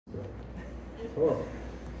Oh.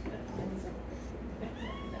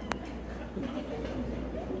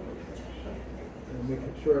 I'm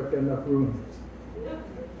making sure I've got enough room.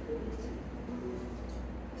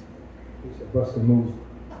 He's a bust a move.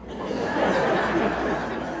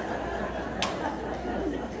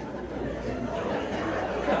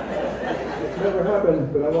 It's never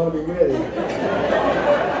happened, but I want to be ready.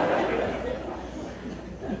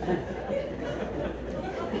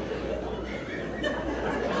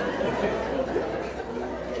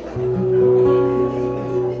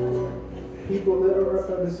 People that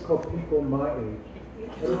are, this is called people my age. I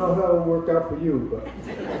don't know how it'll work out for you, but.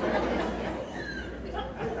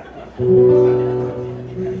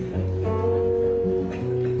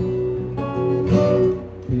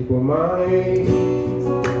 People my age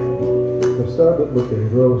have started looking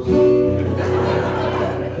gross. I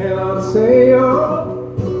cannot say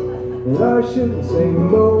all, and I shouldn't say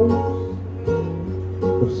most.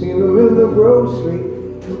 I've seen them in the grocery,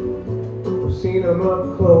 I've seen them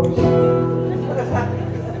up close.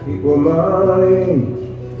 People my age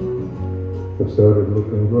have started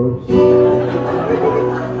looking gross.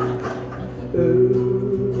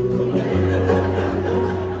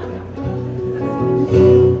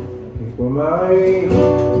 People my age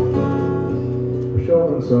are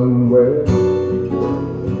showing somewhere.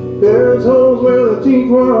 There's holes where the teeth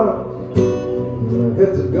was, and their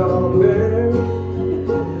heads have gone bare.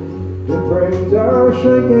 Their brains are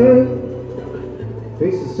shrinking,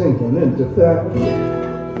 faces sinking into fat.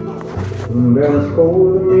 And as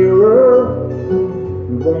cold as a mirror,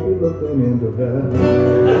 we won't be looking into that.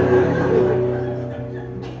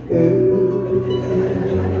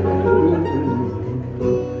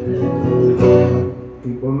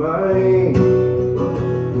 People my age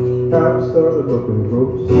have started looking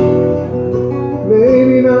gross.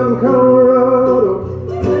 Maybe not in Colorado,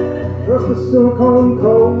 up the Silicon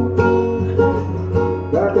Coast.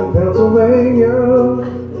 Back in Pennsylvania,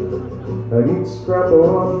 I eat scrapple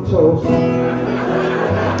on toast.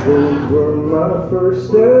 Those were my first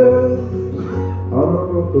steps on the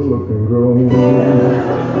road to looking grown.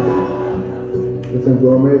 There's some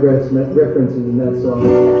gourmet references in that song.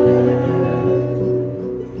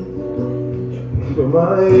 But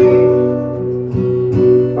my age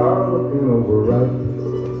are looking overripe.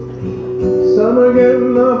 Some are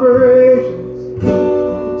getting operations,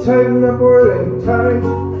 tighten up where they tight.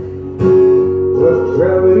 But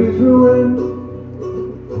gravity's ruined,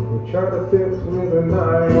 we're trying to fix with a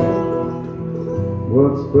knife.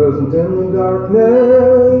 What's present in the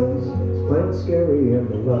darkness is plain scary in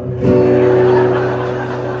the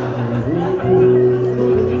light.